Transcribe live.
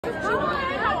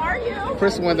How are you?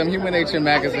 Chris Wyndham, Human Nature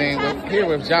Magazine, here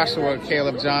with Joshua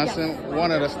Caleb Johnson,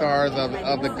 one of the stars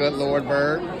of The Good Lord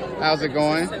Bird. How's it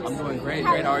going? I'm doing great.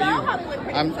 Great. How are you?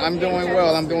 I'm doing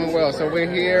well. I'm doing well. So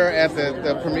we're here at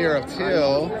the premiere of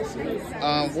Till.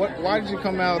 Why did you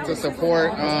come out to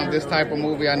support this type of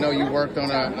movie? I know you worked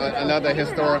on another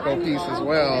historical piece as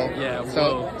well. Yeah.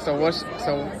 So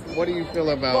what do you feel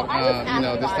about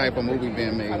this type of movie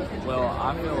being made? Well,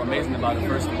 I feel amazing about it.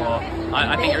 First of all,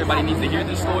 I think everybody needs to hear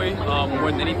this story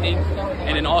more than anything.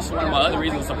 And then also one of my other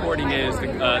reasons supporting is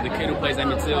the kid who plays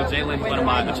Emmett Till, Jalen, one of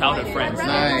my childhood friends.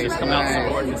 Nice. Just come out and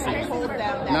support and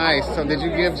see. Nice. So did you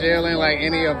give Jalen like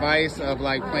any advice of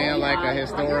like playing like a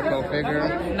historical figure?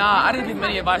 Nah, I didn't give him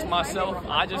any advice myself.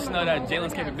 I just know that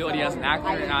Jalen's capability as an actor,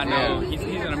 and I know he's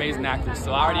an amazing actor.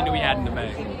 So I already knew he had in the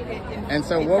bag. And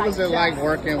so, what was it like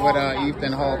working with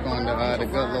Ethan Hawke on the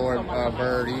Good Lord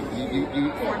Bird?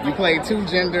 You played two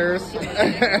genders.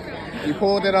 You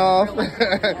pulled it off.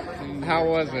 How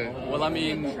was it? Well, I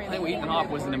mean, playing with Ethan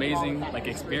Hawke was an amazing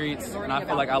experience, and I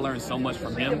feel like I learned so much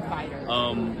from him.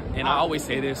 And I always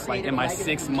say this, like in my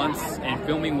 6 months in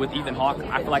filming with Ethan Hawke,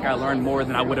 I feel like I learned more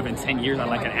than I would have in 10 years on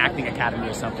like an acting academy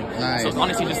or something. Nice. So it's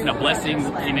honestly just a blessing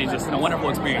and it's just a wonderful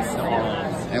experience to all of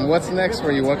us. And what's next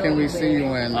for you? What can we see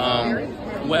you in?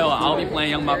 Well, I'll be playing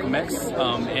young Malcolm X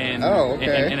in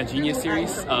a Genius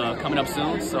series coming up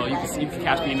soon, so you can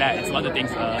catch me in that and some other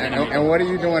things. And what are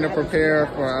you doing to prepare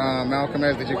for Malcolm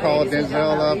X? Did you call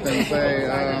Denzel up and say?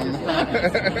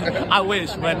 I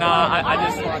wish, but nah.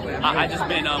 I just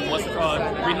been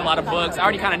reading a lot of books. I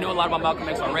already kind of knew a lot about Malcolm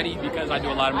X already because I do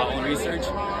a lot of my own research,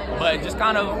 but just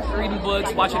kind of reading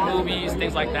books, watching movies,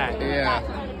 things like that. Yeah.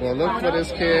 Well, look for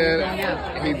this kid.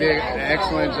 He did an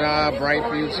excellent job. Bright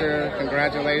future.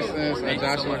 Congratulations,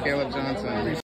 Joshua Caleb Johnson.